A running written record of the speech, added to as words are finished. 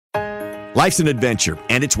Life's an adventure,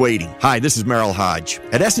 and it's waiting. Hi, this is Merrill Hodge.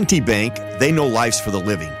 At S&T Bank, they know life's for the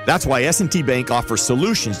living. That's why S&T Bank offers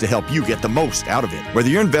solutions to help you get the most out of it. Whether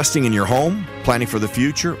you're investing in your home, planning for the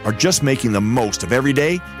future, or just making the most of every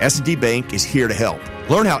day, S&T Bank is here to help.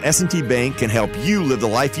 Learn how S&T Bank can help you live the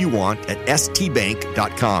life you want at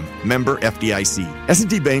stbank.com. Member FDIC.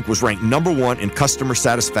 S&T Bank was ranked #1 in customer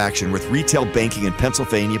satisfaction with retail banking in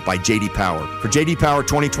Pennsylvania by J.D. Power. For J.D. Power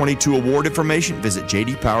 2022 award information, visit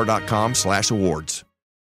jdpower.com/awards.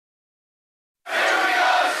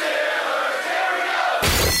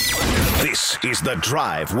 This is The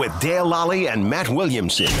Drive with Dale Lally and Matt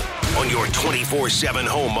Williamson on your 24/7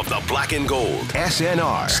 home of the black and gold.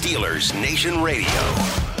 SNR, Steelers Nation Radio.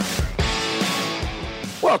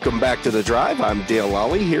 Welcome back to The Drive. I'm Dale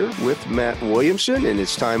Lally here with Matt Williamson, and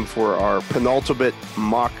it's time for our penultimate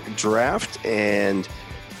mock draft, and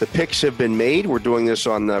the picks have been made. We're doing this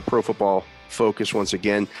on Pro Football Focus once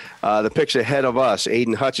again. The picks ahead of us: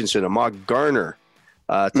 Aiden Hutchinson, Ahmad Garner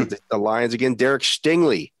to the Lions again, Derek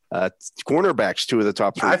Stingley. Cornerbacks, two of the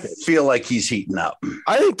top three. I feel like he's heating up.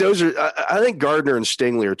 I think those are. I think Gardner and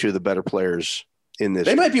Stingley are two of the better players in this.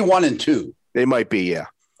 They might be 1 and 2. They might be, yeah.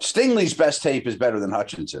 Stingley's best tape is better than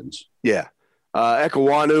Hutchinson's. Yeah.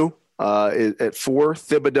 Ekawanu at 4,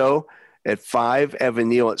 Thibodeau at 5, Evan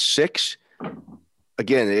Neal at 6.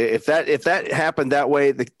 Again, if that happened that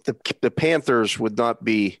way, the Panthers would not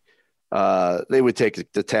be. They would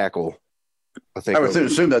take the tackle. I would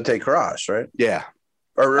assume they'd take Cross, right? Yeah.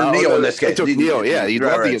 Or Neal in this case. They took Neal, yeah. You'd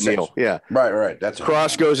love to get Neal, yeah. Right. That's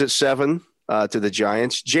Cross goes at 7 to the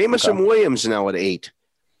Giants. Jamison Williams now at 8.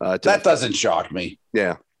 That doesn't shock me.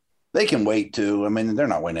 Yeah. They can wait, too. I mean, they're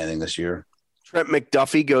not winning anything this year. Trent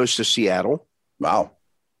McDuffie goes to Seattle. Wow.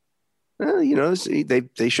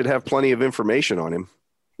 They should have plenty of information on him.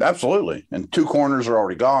 Absolutely. And 2 corners are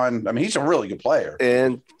already gone. I mean, he's a really good player.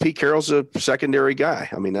 And Pete Carroll's a secondary guy.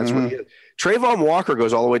 I mean, that's what he is. Trayvon Walker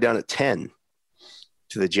goes all the way down at 10.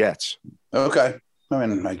 To the Jets. Okay. I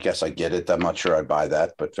mean, I guess I get it. I'm not sure I'd buy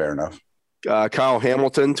that, but fair enough. Kyle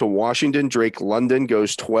Hamilton to Washington. Drake London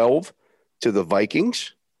goes 12 to the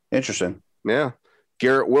Vikings. Interesting. Yeah.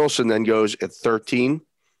 Garrett Wilson then goes at 13.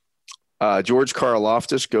 George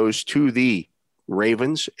Karlaftis goes to the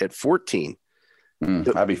Ravens at 14.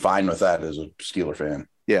 I'd be fine with that as a Steeler fan.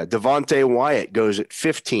 Yeah. Devontae Wyatt goes at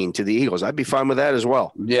 15 to the Eagles. I'd be fine with that as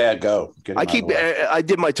well. Yeah, go. I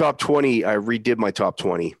did my top 20. I redid my top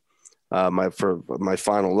 20 for my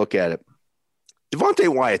final look at it. Devontae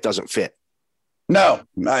Wyatt doesn't fit. No,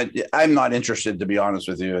 I'm not interested, to be honest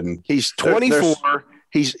with you. And he's 24.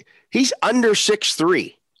 He's under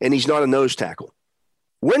 6'3", and he's not a nose tackle.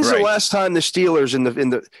 When's the last time the Steelers in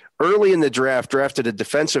the early in the draft drafted a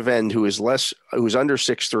defensive end who's under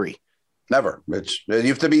 6'3"? Never. You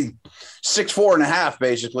have to be 6'4.5"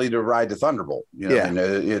 basically to ride the Thunderbolt. Yeah. I mean,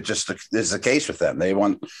 it just is the case with them. They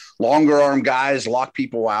want longer arm guys, lock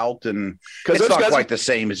people out, and it's not quite the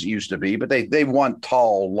same as it used to be. But they want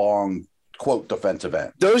tall, long, quote defensive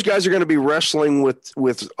end. Those guys are going to be wrestling with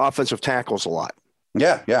offensive tackles a lot.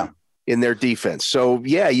 Yeah. In their defense. So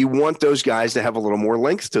yeah, you want those guys to have a little more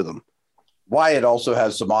length to them. Wyatt also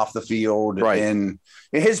has some off the field, right? And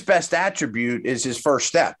his best attribute is his first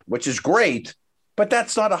step, which is great, but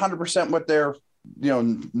that's not 100% what their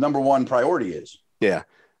number one priority is. Yeah.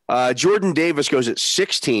 Jordan Davis goes at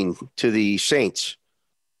 16 to the Saints,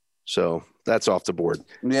 so that's off the board.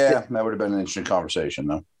 Yeah, that would have been an interesting conversation,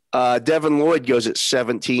 though. Devin Lloyd goes at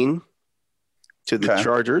 17 to the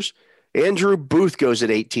Chargers. Andrew Booth goes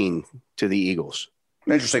at 18 to the Eagles.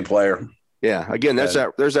 Interesting player. Yeah, again, there's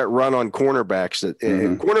that run on cornerbacks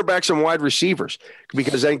cornerbacks and wide receivers,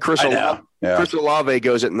 because then Chris Olave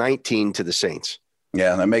goes at 19 to the Saints.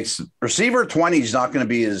 Yeah, that makes receiver 20 is not going to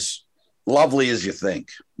be as lovely as you think.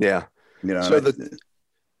 Yeah, so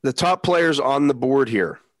the top players on the board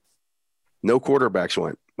here, no quarterbacks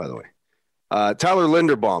went, by the way. Tyler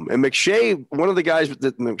Linderbaum and McShay. One of the guys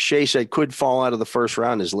that McShay said could fall out of the first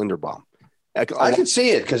round is Linderbaum. I can see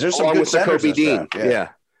it because there's some good centers. Kobe Dean. Yeah.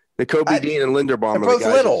 The Kobe Dean and Linderbaum are both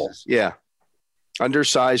little. Yeah.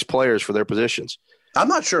 Undersized players for their positions. I'm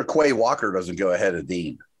not sure Quay Walker doesn't go ahead of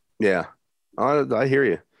Dean. Yeah. I hear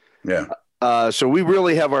you. Yeah. So we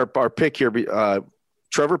really have our pick here.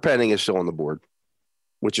 Trevor Penning is still on the board,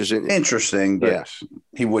 which is interesting, but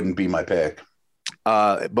he wouldn't be my pick.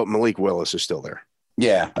 But Malik Willis is still there.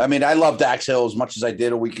 Yeah. I mean, I love Dax Hill as much as I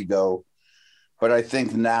did a week ago, but I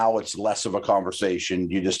think now it's less of a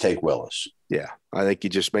conversation. You just take Willis. Yeah. I think you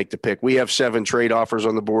just make the pick. We have 7 trade offers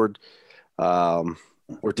on the board. We're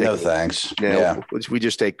taking, no thanks. We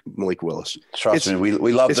just take Malik Willis. Trust me,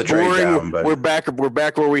 we love the trade down, but we're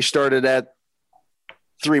back where we started at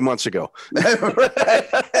 3 months ago.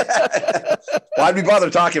 Why'd we bother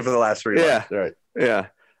talking for the last 3 months? Right. Yeah.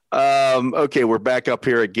 Okay, we're back up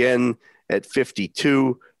here again at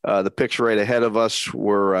 52. The picks right ahead of us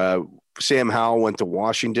were Sam Howell went to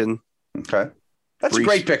Washington. Okay. That's a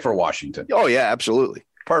great pick for Washington. Oh, yeah, absolutely.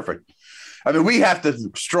 Perfect. I mean, we have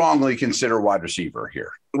to strongly consider wide receiver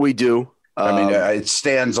here. We do. I mean, it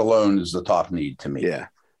stands alone as the top need to me. Yeah.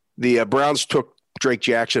 The Browns took Drake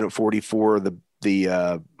Jackson at 44.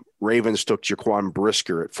 The Ravens took Jaquan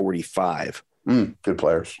Brisker at 45. Good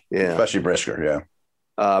players. Yeah. Especially Brisker,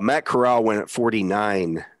 yeah. Matt Corral went at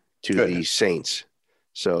 49 to the Saints.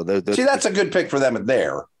 So see, that's a good pick for them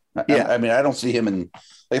there. Yeah. I mean, I don't see him in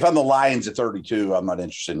 – if I'm the Lions at 32, I'm not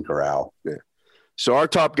interested in Corral. Yeah. So our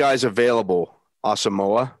top guys available,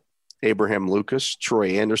 Asamoah, Abraham Lucas,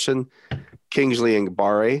 Troy Anderson, Kingsley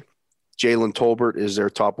Enagbare, Jalen Tolbert is their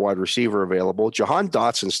top wide receiver available. Jahan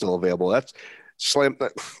Dotson still available. That's slam. I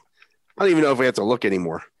don't even know if we have to look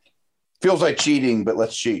anymore. Feels like cheating, but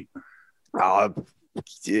let's cheat.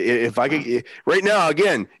 If I could right now,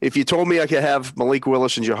 again, if you told me I could have Malik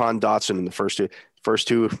Willis and Jahan Dotson in the first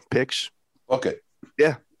two picks, okay,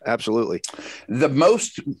 yeah, absolutely. The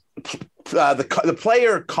most the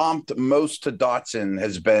player comped most to Dotson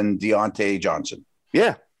has been Deontay Johnson.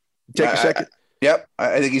 Yeah, take a second. Yep,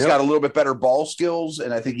 I think he's got a little bit better ball skills,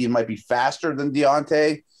 and I think he might be faster than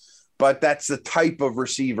Deontay. But that's the type of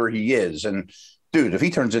receiver he is. And dude, if he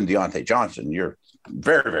turns into Deontay Johnson, you're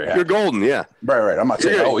very, very happy. You're golden, yeah. Right. I'm not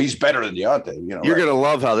saying, he's better than Deontay. You're going to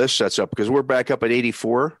love how this sets up because we're back up at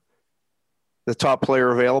 84. The top player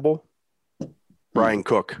available, Brian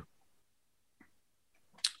Cook.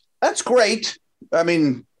 That's great. I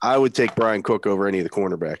mean, I would take Brian Cook over any of the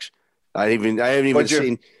cornerbacks. I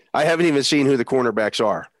haven't even seen who the cornerbacks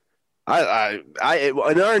are.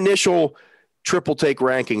 In our initial triple take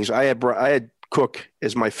rankings, I had Cook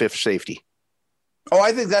as my fifth safety. Oh,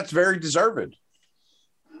 I think that's very deserved.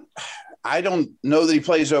 I don't know that he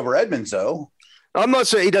plays over Edmonds, though. I'm not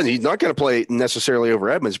saying he doesn't. He's not going to play necessarily over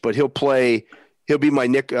Edmonds, but he'll be my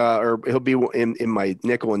he'll be in my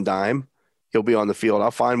nickel and dime. He'll be on the field.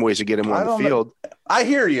 I'll find ways to get him on the field. I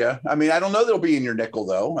hear you. I mean, I don't know that he'll be in your nickel,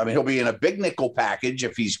 though. I mean, he'll be in a big nickel package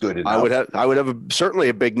if he's good enough. I would have certainly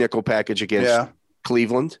a big nickel package against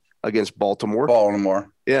Cleveland, against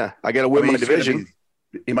Baltimore. Yeah, I got to win my division.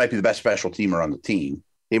 He might be the best special teamer on the team.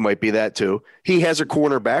 He might be that too. He has a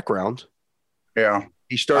corner background. Yeah.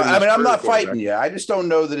 He started. I mean, I'm not fighting you. I just don't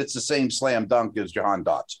know that it's the same slam dunk as Jahan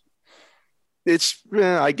Dotson.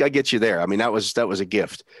 I get you there. I mean, that was a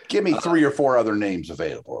gift. Give me 3 or 4 other names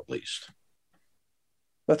available, at least.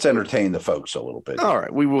 Let's entertain the folks a little bit. All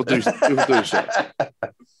right. We will do so.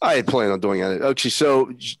 I had planned on doing that. Okay. So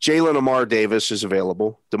Jalen Amar Davis is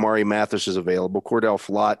available. Damari Mathis is available. Cordell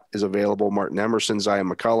Flott is available. Martin Emerson, Zion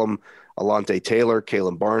McCollum, Alante Taylor,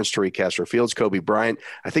 Kalen Barnes, Tariq Castro Fields, Kobe Bryant.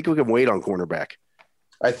 I think we can wait on cornerback.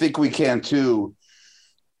 I think we can too.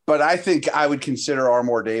 But I think I would consider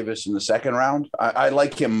Armour Davis in the second round. I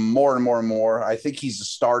like him more and more and more. I think he's a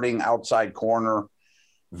starting outside corner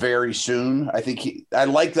very soon. I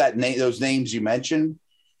like that name, those names you mentioned.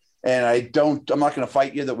 And I'm not going to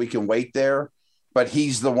fight you that we can wait there, but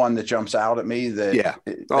he's the one that jumps out at me.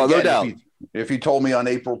 No doubt. If you told me on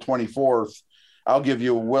April 24th, I'll give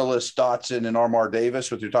you Willis, Dotson, and Armour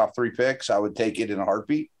Davis with your top 3 picks, I would take it in a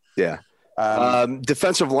heartbeat. Yeah.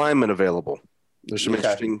 Defensive lineman available. There's some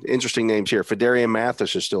interesting names here. Fedarian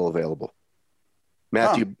Mathis is still available.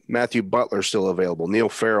 Matthew Butler still available. Neil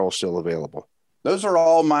Farrell still available. Those are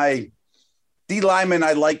all my D linemen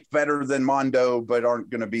I like better than Mondo, but aren't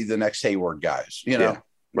going to be the next Hayward guys. Right.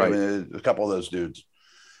 I mean, a couple of those dudes.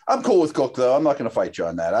 I'm cool with Cook, though. I'm not going to fight you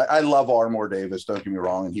on that. I love Armour Davis. Don't get me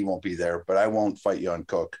wrong, and he won't be there, but I won't fight you on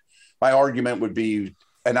Cook. My argument would be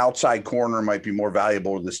an outside corner might be more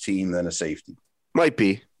valuable to this team than a safety. Might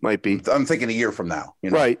be. I'm thinking a year from now.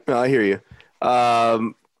 Right. No, I hear you.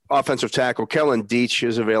 Offensive tackle, Kellen Deach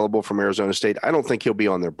is available from Arizona State. I don't think he'll be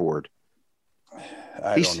on their board.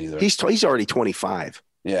 I don't either. He's already 25.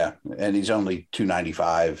 Yeah, and he's only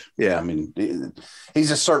 295. Yeah. I mean,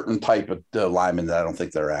 he's a certain type of lineman that I don't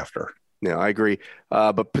think they're after. Yeah, I agree.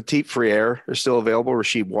 But Petit Frere is still available.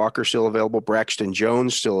 Rasheed Walker still available. Braxton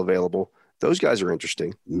Jones still available. Those guys are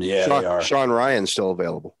interesting. Yeah, they are. Sean Ryan's still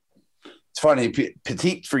available. It's funny.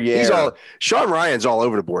 Petit Frere. Sean Ryan's all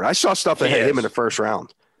over the board. I saw stuff that had him in the first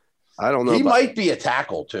round. I don't know. He might be a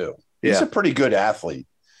tackle too. He's a pretty good athlete.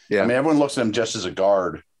 Yeah. I mean, everyone looks at him just as a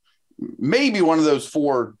guard. Maybe one of those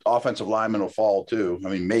 4 offensive linemen will fall too. I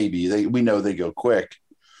mean, maybe we know they go quick.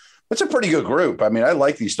 It's a pretty good group. I mean, I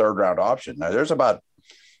like these 3rd round options. Now, there's about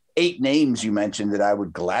 8 names you mentioned that I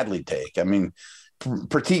would gladly take. I mean,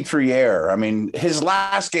 Petit Friere. I mean, his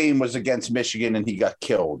last game was against Michigan and he got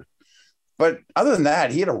killed. But other than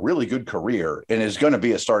that, he had a really good career and is going to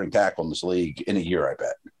be a starting tackle in this league in a year, I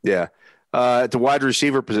bet. Yeah. At the wide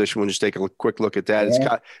receiver position, we'll just take a quick look at that.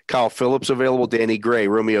 Yeah. It's Kyle Phillips available, Danny Gray,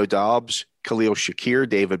 Romeo Dobbs, Khalil Shakir,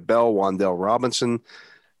 David Bell, Wan'Dale Robinson. I mean,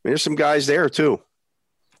 there's some guys there too.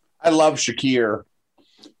 I love Shakir,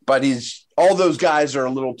 but all those guys are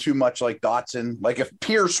a little too much like Dotson. Like if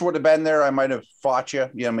Pierce would have been there, I might have fought you.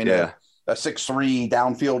 You know, I mean, a 6'3"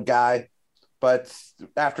 downfield guy. But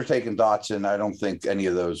after taking Dotson, I don't think any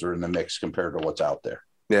of those are in the mix compared to what's out there.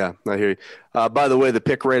 Yeah, I hear you. By the way, the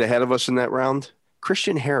pick right ahead of us in that round,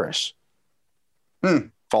 Christian Harris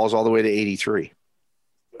falls all the way to 83.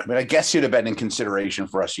 I mean, I guess he'd have been in consideration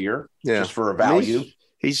for us here, just for a value. I mean,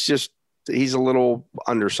 he's a little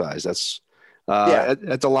undersized. That's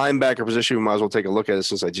at the linebacker position. We might as well take a look at it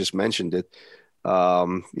since I just mentioned it.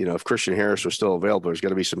 If Christian Harris was still available, there's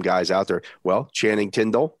going to be some guys out there. Well, Channing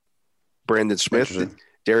Tindall, Brandon Smith,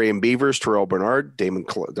 Darian Beavers, Terrell Bernard, Damone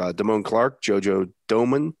Clark, JoJo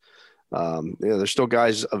Doman. There's still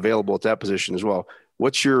guys available at that position as well.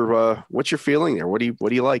 What's your feeling there? What do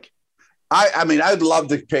you like? I mean, I'd love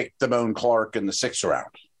to pick Damone Clark in the 6th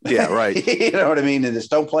round. Yeah, right. You know what I mean? And just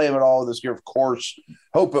don't play him at all this year, of course.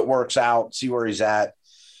 Hope it works out. See where he's at.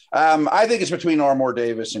 I think it's between Armour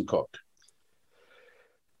Davis and Cook.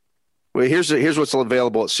 Well, here's what's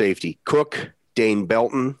available at safety: Cook, Dane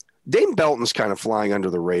Belton. Dane Belton's kind of flying under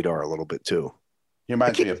the radar a little bit too. He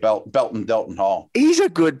reminds me of Belton Delton Hall. He's a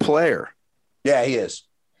good player. Yeah, he is.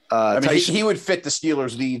 He would fit the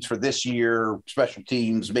Steelers' needs for this year, special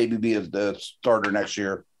teams, maybe be the starter next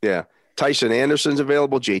year. Yeah. Tyson Anderson's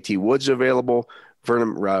available. JT Woods available.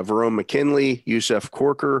 Verone McKinley, Yusuf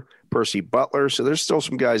Corker, Percy Butler. So there's still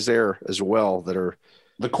some guys there as well that are.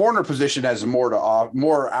 The corner position has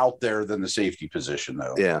more out there than the safety position,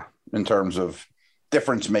 though. Yeah. In terms of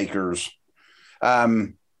difference makers.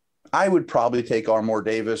 I would probably take Armour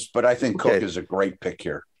Davis, but I think Cook is a great pick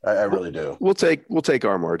here. I really do. We'll take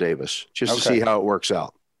Armour Davis just to see how it works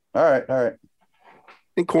out. All right.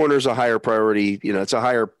 And corner's a higher priority. It's a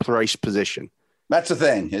higher price position. That's the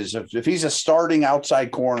thing is if he's a starting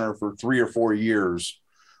outside corner for 3 or 4 years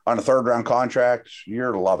on a 3rd round contract,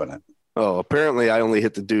 you're loving it. Oh, apparently I only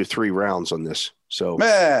hit to do 3 rounds on this. So,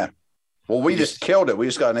 well, we just killed it. We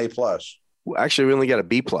just got an A+. Actually, we only got a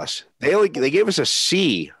B+. They gave us a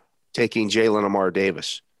C taking Jalen Amar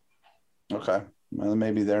Davis. Okay. Well,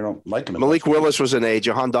 maybe they don't like him. Malik Willis was an A.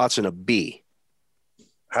 Jahan Dotson a B.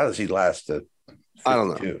 How does he last? I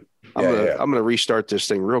don't know. I'm gonna restart this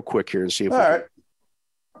thing real quick here and see if we're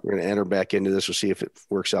gonna enter back into this. We'll see if it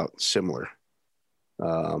works out similar.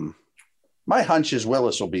 My hunch is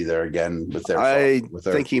Willis will be there again with their. I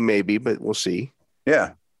think he may be, but we'll see.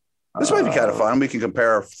 Yeah, this might be kind of fun. We can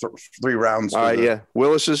compare 3 rounds. All right, yeah.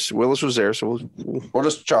 Willis was there, so we'll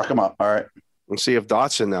just chalk him up. All right. We'll see if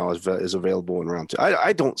Dotson now is available in round 2.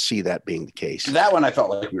 I don't see that being the case. That one I felt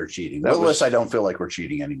like we were cheating. Willis, I don't feel like we're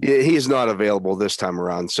cheating anymore. Yeah, he is not available this time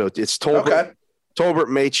around. So it's Tolbert,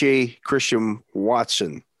 Mechie, Christian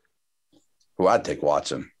Watson. Well, I'd take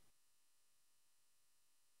Watson.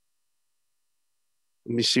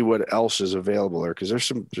 Let me see what else is available there because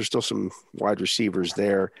there's still some wide receivers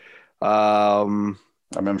there. I'm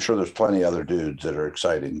sure there's plenty of other dudes that are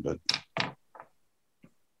exciting, but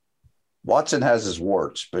Watson has his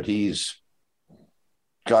warts, but he's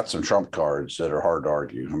got some trump cards that are hard to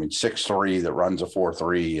argue. I mean, 6'3" that runs a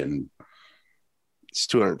 4.3 and it's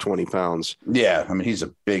 220 pounds. Yeah, I mean, he's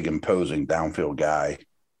a big, imposing downfield guy.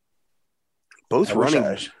 Both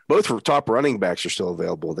top running backs are still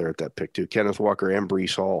available there at that pick too. Kenneth Walker and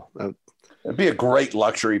Breece Hall. It'd be a great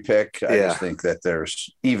luxury pick. I just think that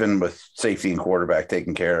there's, even with safety and quarterback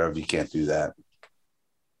taken care of, you can't do that.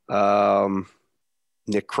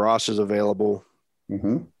 Nick Cross is available.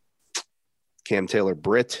 Mm-hmm. Cam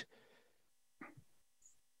Taylor-Britt.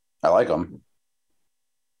 I like him.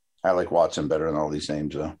 I like Watson better than all these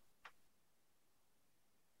names, though.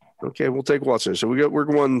 Okay, we'll take Watson. So we're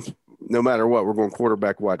going, no matter what, we're going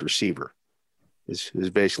quarterback, wide receiver. Is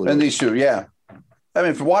basically. And these two, yeah. I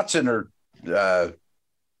mean, if Watson or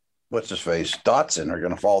what's his face, Dotson are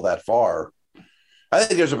going to fall that far, I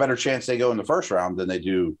think there's a better chance they go in the 1st round than they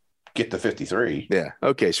do get to 53. Yeah.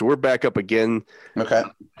 Okay. So we're back up again. Okay.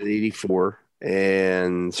 At 84.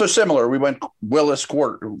 And so similar. We went Willis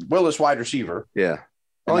wide receiver. Yeah.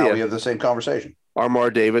 And now we have the same conversation.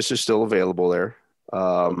 Armour Davis is still available there.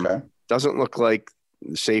 Okay. Doesn't look like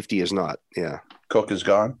safety is not. Yeah. Cook is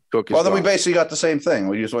gone. Then we basically got the same thing.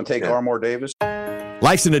 We just want to take Armour Davis.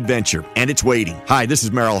 Life's an adventure, and it's waiting. Hi, this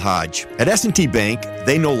is Merrill Hodge. At S&T Bank,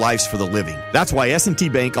 they know life's for the living. That's why S&T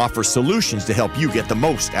Bank offers solutions to help you get the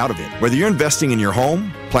most out of it. Whether you're investing in your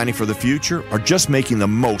home, planning for the future, or just making the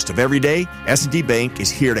most of every day, S&T Bank is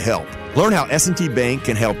here to help. Learn how S&T Bank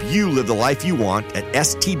can help you live the life you want at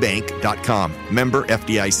stbank.com. Member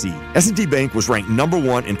FDIC. S&T Bank was ranked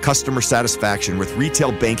 #1 in customer satisfaction with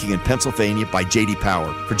retail banking in Pennsylvania by J.D.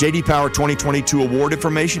 Power. For J.D. Power 2022 award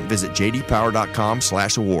information, visit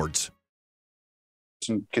jdpower.com/awards.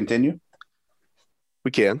 Continue?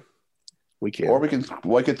 We can. Or we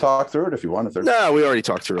could talk through it if you want. No, we already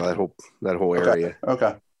talked through that whole area.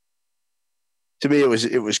 Okay. To me, it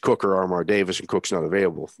was Cook or Armour Davis, and Cook's not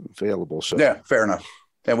available. So yeah, fair enough.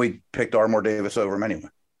 And we picked Armour Davis over him anyway.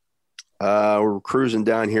 We're cruising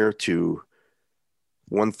down here to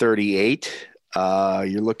 138.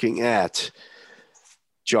 You're looking at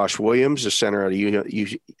Josh Williams, the center out of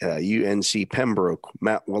UNC Pembroke,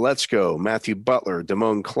 Matt Waletzko, Matthew Butler,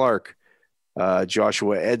 Damone Clark,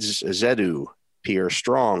 Joshua Ezedu, Pierre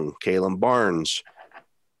Strong, Kalen Barnes.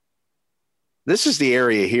 This is the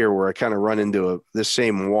area here where I kind of run into this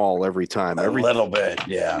same wall every time. A little bit,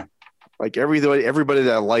 yeah. Like everybody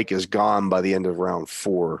that I like is gone by the end of round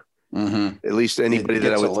 4. Mm-hmm. At least anybody it that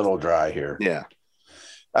gets I would. A little dry here. Yeah.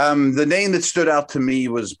 The name that stood out to me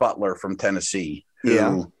was Butler from Tennessee.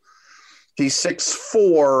 He's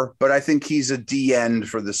 6'4", but I think he's a D end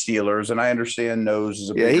for the Steelers, and I understand nose is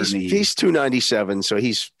a bigger need. He's 297, so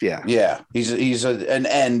he's an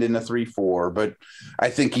end in a 3-4, but I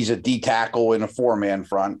think he's a D tackle in a 4-man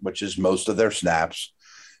front, which is most of their snaps.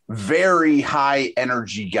 Very high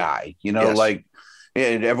energy guy, like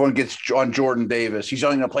everyone gets on Jordan Davis. He's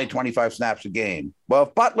only going to play 25 snaps a game. Well,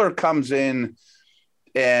 if Butler comes in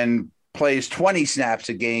and plays 20 snaps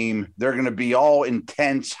a game, they're going to be all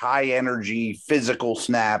intense, high energy, physical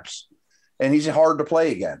snaps, and he's hard to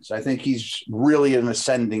play against. I think he's really an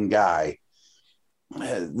ascending guy.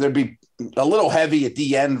 There'd be a little heavy at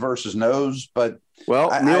the end versus nose, but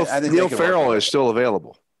Neil Farrell is still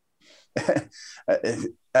available.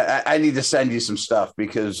 I need to send you some stuff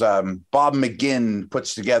because Bob McGinn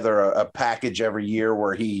puts together a package every year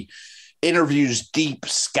where he interviews deep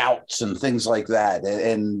scouts and things like that.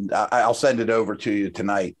 And I'll send it over to you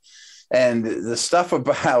tonight. And the stuff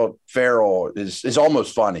about Farrell is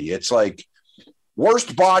almost funny. It's like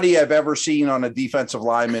worst body I've ever seen on a defensive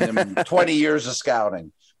lineman in 20 years of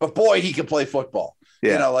scouting, but boy, he can play football.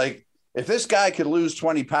 Yeah. Like if this guy could lose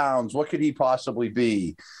 20 pounds, what could he possibly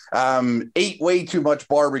be? Ate way too much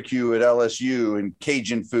barbecue at LSU and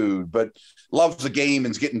Cajun food, but loves the game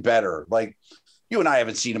and's getting better. Like, you and I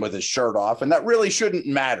haven't seen him with his shirt off, and that really shouldn't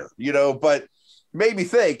matter, but made me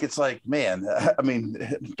think it's like, man, I mean,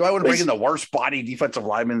 do I want to bring in the worst body defensive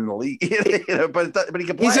lineman in the league? But he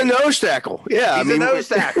can play. He's a nose tackle. Yeah. He's a nose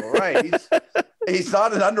tackle, right? He's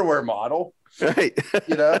not an underwear model. Right.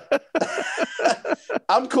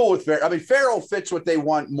 I'm cool with Farrell. I mean, Farrell fits what they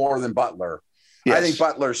want more than Butler. Yes. I think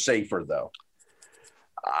Butler's safer though.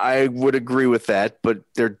 I would agree with that, but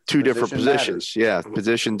they're two different positions. Matters. Yeah,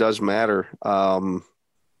 position does matter. I mean,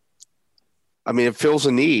 it fills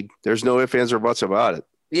a need. There's no ifs, ands, or buts about it.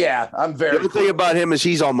 Yeah, I'm very. The other thing about him is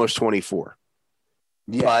he's almost 24.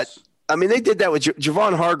 Yes. But I mean, they did that with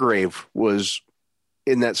Javon Hargrave was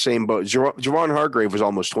in that same boat. Javon Hargrave was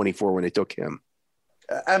almost 24 when they took him.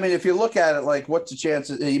 I mean, if you look at it, like, what's the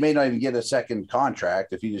chances he may not even get a second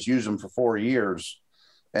contract if you just use him for 4 years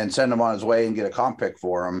and send him on his way and get a comp pick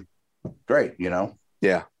for him? Great, Yeah.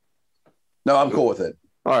 No, I'm cool with it.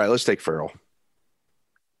 All right, let's take Farrell.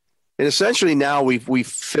 And essentially now we've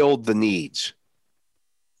filled the needs.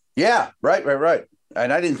 Yeah, right.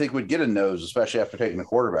 And I didn't think we'd get a nose, especially after taking the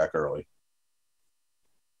quarterback early.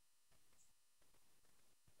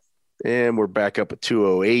 And we're back up at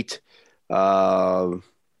 208.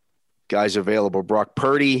 Guys available: Brock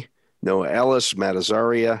Purdy, Noah Ellis, Matt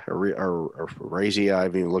Azaria, or Razia. I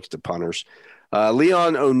haven't even looked at the punters.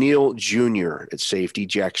 Leon O'Neal Jr. at safety.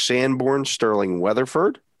 Jack Sanborn, Sterling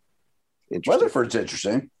Weatherford. Weatherford's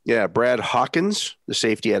interesting. Yeah, Brad Hawkins, the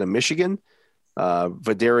safety out of Michigan.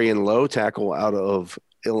 Vadarian Lowe, tackle out of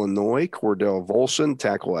Illinois. Cordell Volson,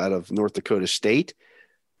 tackle out of North Dakota State.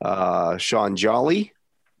 Sean Jolly,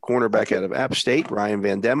 cornerback out of App State. Ryan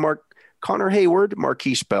Van Denmark. Connor Hayward,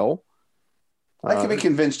 Marquise Bell. I can be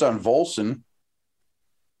convinced on Volson.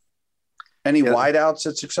 Any wideouts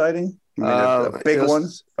that's exciting? I mean, a big one?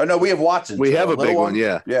 Oh, no, we have Watson. We have a big one,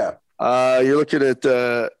 yeah. Yeah. You're looking at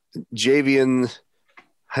Javian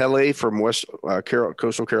Hele from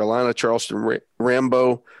Coastal Carolina, Charleston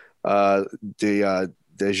Rambo,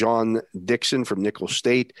 Dejon Dixon from Nicholls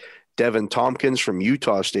State, Devin Tompkins from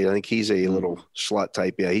Utah State. I think he's a little slut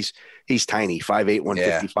type. Yeah, he's tiny, 5'8",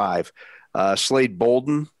 155. Slade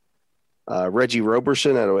Bolden, Reggie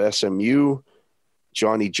Roberson out of SMU,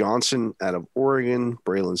 Johnny Johnson out of Oregon,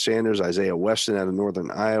 Braylon Sanders, Isaiah Weston out of Northern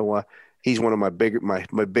Iowa. He's one of my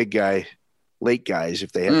big guy, late guys.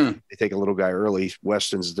 If they take a little guy early,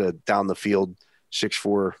 Weston's the down the field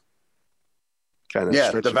 6'4" kind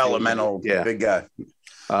of developmental big guy.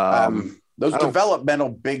 Those developmental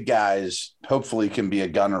big guys hopefully can be a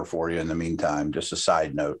gunner for you in the meantime. Just a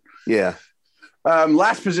side note. Yeah.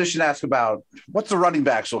 Last position asked about what's the running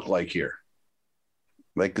backs look like here?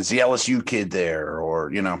 Like, is the LSU kid there or,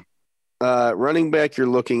 running back, you're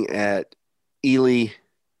looking at Ely,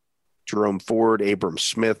 Jerome Ford, Abram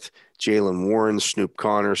Smith, Jalen Warren, Snoop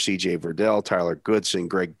Connor, CJ Verdell, Tyler Goodson,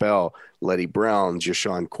 Greg Bell, Letty Brown,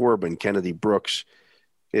 Jashawn Corbin, Kennedy Brooks.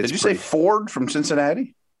 Did you say Ford from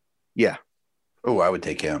Cincinnati? Yeah. Oh, I would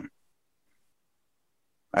take him.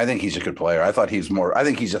 I think he's a good player. I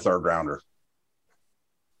think he's a third rounder.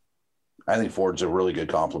 I think Ford's a really good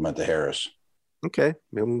compliment to Harris. Okay,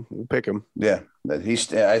 we'll pick him. Yeah,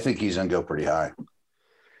 I think he's going to go pretty high.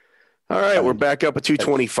 All right, we're back up at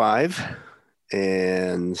 225.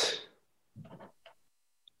 And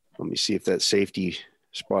let me see if that safety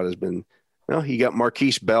spot has been – no, you got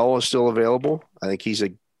Marquise Bell is still available. I think he's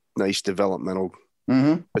a nice developmental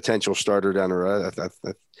potential starter down the road.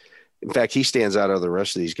 In fact, he stands out of the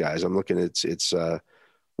rest of these guys. I'm looking at it's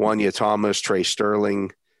Wanya Thomas, Trey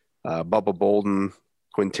Sterling, Bubba Bolden,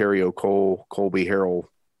 Quinterio Cole, Colby Harrell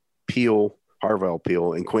Peel, Harvell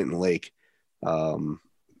Peel, and Quentin Lake. Bell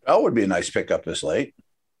would be a nice pickup this late.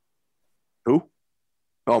 Who?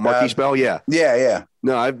 Oh, Marquise Bell, yeah. Yeah.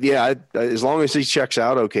 No, as long as he checks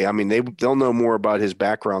out okay. I mean, they'll know more about his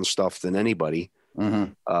background stuff than anybody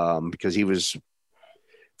because he was –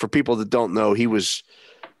 for people that don't know, he was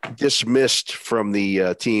dismissed from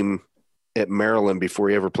the team at Maryland before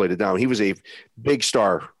he ever played it down. He was a big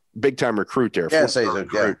star, big-time recruit there.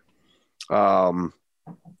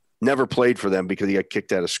 Never played for them because he got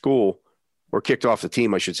kicked out of school or kicked off the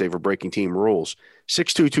team, I should say, for breaking team rules.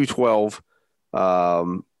 6'2",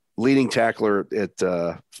 212, leading tackler at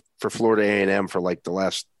for Florida A&M for like the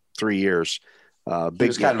last 3 years. He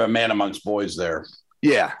was kind of a man amongst boys there.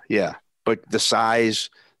 Yeah. But the size,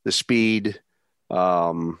 the speed, maybe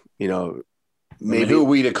who are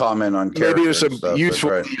we to comment on character? Maybe it was some stuff, useful.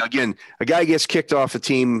 right. Again, a guy gets kicked off the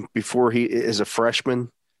team before he is a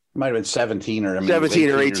freshman. Might have been 17 or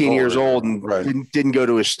 18 years old and didn't go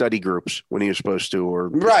to his study groups when he was supposed to. Or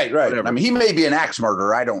right. Whatever. I mean, he may be an axe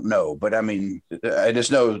murderer. I don't know. But, I mean, I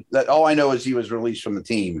just know that all I know is he was released from the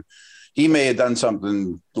team. He may have done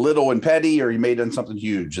something little and petty or he may have done something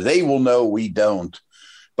huge. They will know. We don't.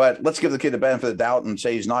 But let's give the kid the benefit of the doubt and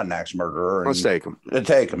say he's not an axe murderer. Let's take him.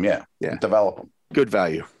 Yeah. Develop him. Good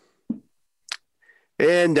value.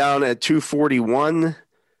 And down at 241,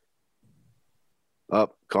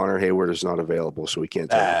 Connor Hayward is not available, so we can't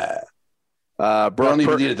take him. We don't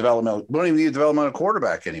even need a developmental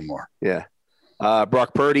quarterback anymore. Yeah.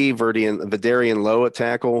 Brock Purdy, Vidarian Lowe at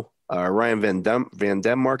tackle, Ryan Van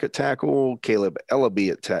Denmark at tackle, Caleb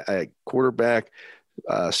Ellaby at quarterback,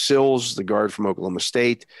 Sills, the guard from Oklahoma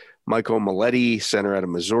State, Michael Maletti, center out of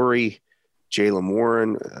Missouri, Jalen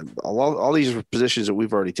Warren, all these positions that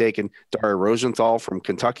we've already taken. Dari Rosenthal from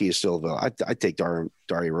Kentucky is still available. I'd take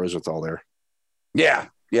Dari Rosenthal there. Yeah.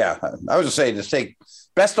 I was just saying, just take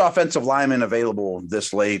best offensive lineman available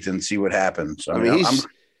this late and see what happens. I mean,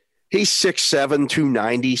 he's 6'7",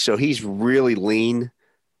 290, so he's really lean,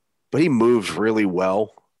 but he moves really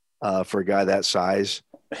well for a guy that size.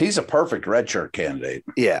 He's a perfect redshirt candidate.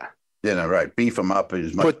 Yeah. Right. Beef him up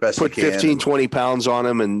as much best you can. Put 15, 20 pounds on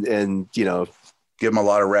him and give him a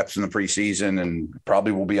lot of reps in the preseason and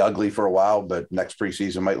probably will be ugly for a while, but next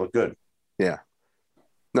preseason might look good. Yeah.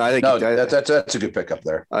 No, I think that's a good pickup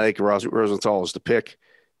there. I think Rosenthal is the pick,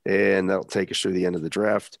 and that'll take us through the end of the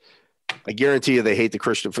draft. I guarantee you they hate the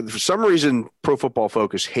Christian. For some reason, Pro Football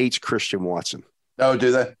Focus hates Christian Watson. Oh,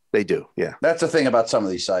 do they? They do, yeah. That's the thing about some of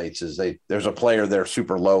these sites is there's a player they're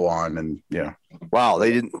super low on, and Wow,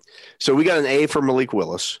 they didn't. So we got an A for Malik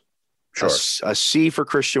Willis, sure, a C for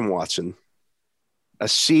Christian Watson, a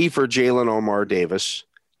C for Jalen Omar Davis,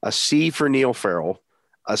 a C for Neil Farrell,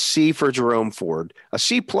 a C for Jerome Ford, a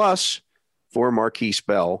C+ for Marquise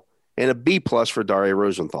Bell, and a B+ for Dari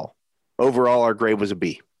Rosenthal. Overall, our grade was a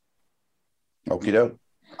B. Okie doke.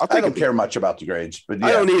 I don't care much about the grades, but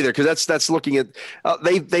I don't either because that's looking at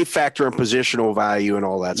they factor in positional value and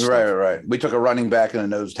all that stuff. Right. We took a running back and a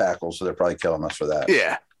nose tackle, so they're probably killing us for that.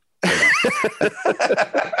 Yeah.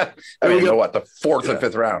 I mean, the fourth and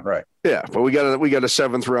fifth round, right? Yeah, but we got a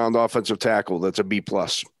seventh round offensive tackle that's a B+.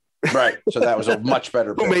 Right. So that was a much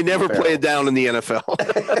better pick. Who may never play it down in the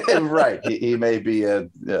NFL. Right. He may be a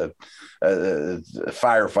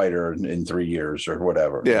firefighter in 3 years or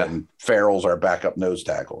whatever. Yeah. And Farrell's our backup nose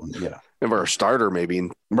tackle. And our starter maybe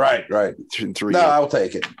in right. in 3 No, years. I'll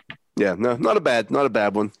take it. Yeah, no, not a bad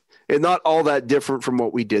one. And not all that different from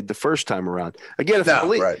what we did the first time around. Again,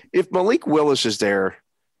 if Malik Willis is there,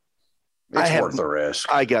 it's worth the risk.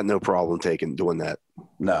 I got no problem doing that.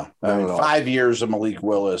 No. I mean, 5 years of Malik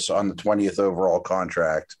Willis on the 20th overall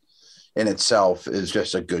contract in itself is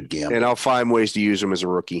just a good gamble. And I'll find ways to use him as a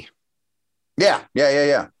rookie. Yeah.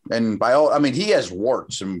 And he has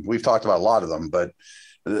warts, and we've talked about a lot of them, but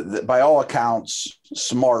by all accounts,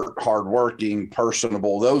 smart, hardworking,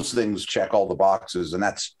 personable, those things check all the boxes, and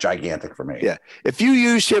that's gigantic for me. Yeah. If you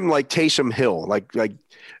use him like Taysom Hill, like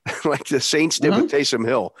the Saints did with Taysom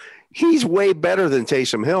Hill, he's way better than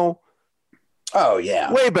Taysom Hill. Oh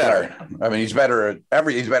yeah. Way better. I mean, he's better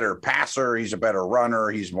he's better passer. He's a better runner.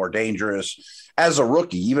 He's more dangerous as a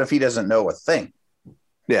rookie, even if he doesn't know a thing.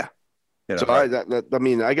 Yeah. So I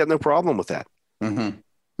got no problem with that. Mm-hmm.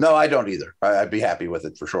 No, I don't either. I'd be happy with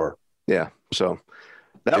it for sure. Yeah. So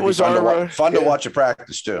that was fun to watch a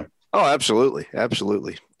practice too. Oh, absolutely.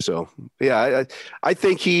 Absolutely. So yeah, I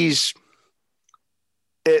think he's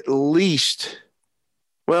at least,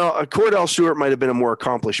 Cordell Stewart might've been a more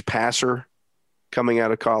accomplished passer coming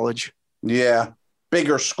out of college. Yeah.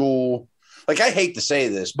 Bigger school. Like, I hate to say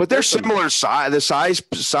this, but they're similar size. The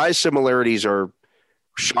size similarities are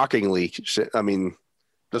shockingly. I mean,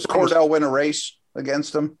 does Cordell win a race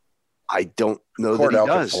against him? I don't know Cordell that he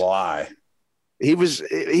does. Can fly.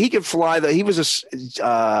 He could fly. He was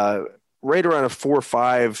right around a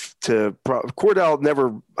 4.5 to Cordell.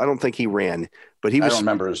 Never. I don't think he ran, but he was. I don't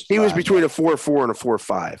remember his he was between a 4.4 and a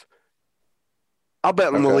 4.5. I'll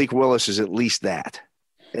bet Malik Willis is at least that.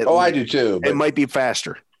 I do too. It might be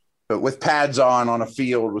faster. But with pads on a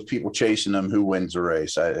field with people chasing them, who wins the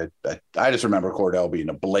race? I just remember Cordell being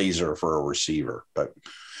a blazer for a receiver. But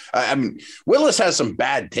I mean, Willis has some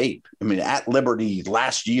bad tape. I mean, at Liberty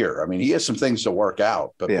last year, he has some things to work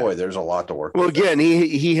out. But boy, there's a lot to work. Well, again,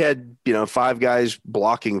 he had 5 guys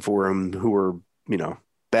blocking for him who were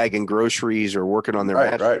bagging groceries or working on their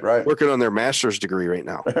working on their master's degree right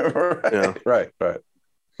now. Right.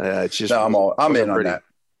 It's just I'm in on that.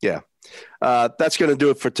 Yeah. That's going to do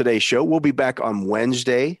it for today's show. We'll be back on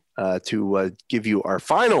Wednesday to give you our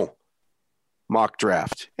final mock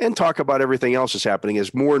draft and talk about everything else that's happening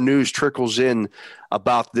as more news trickles in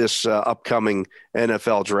about this upcoming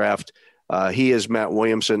NFL draft. He is Matt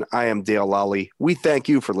Williamson. I am Dale Lally. We thank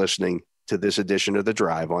you for listening to this edition of The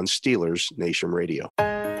Drive on Steelers Nation Radio.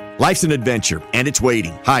 Life's an adventure, and it's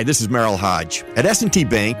waiting. Hi, this is Merrill Hodge. At S&T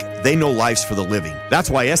Bank, they know life's for the living.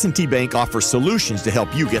 That's why S&T Bank offers solutions to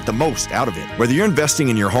help you get the most out of it. Whether you're investing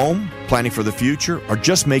in your home, planning for the future, or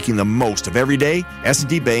just making the most of every day,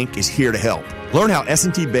 S&T Bank is here to help. Learn how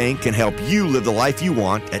S&T Bank can help you live the life you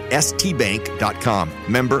want at stbank.com.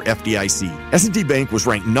 Member FDIC. S&T Bank was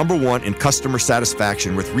ranked #1 in customer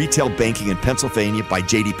satisfaction with retail banking in Pennsylvania by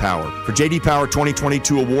J.D. Power. For J.D. Power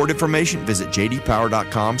 2022 award information, visit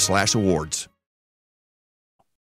jdpower.com/awards.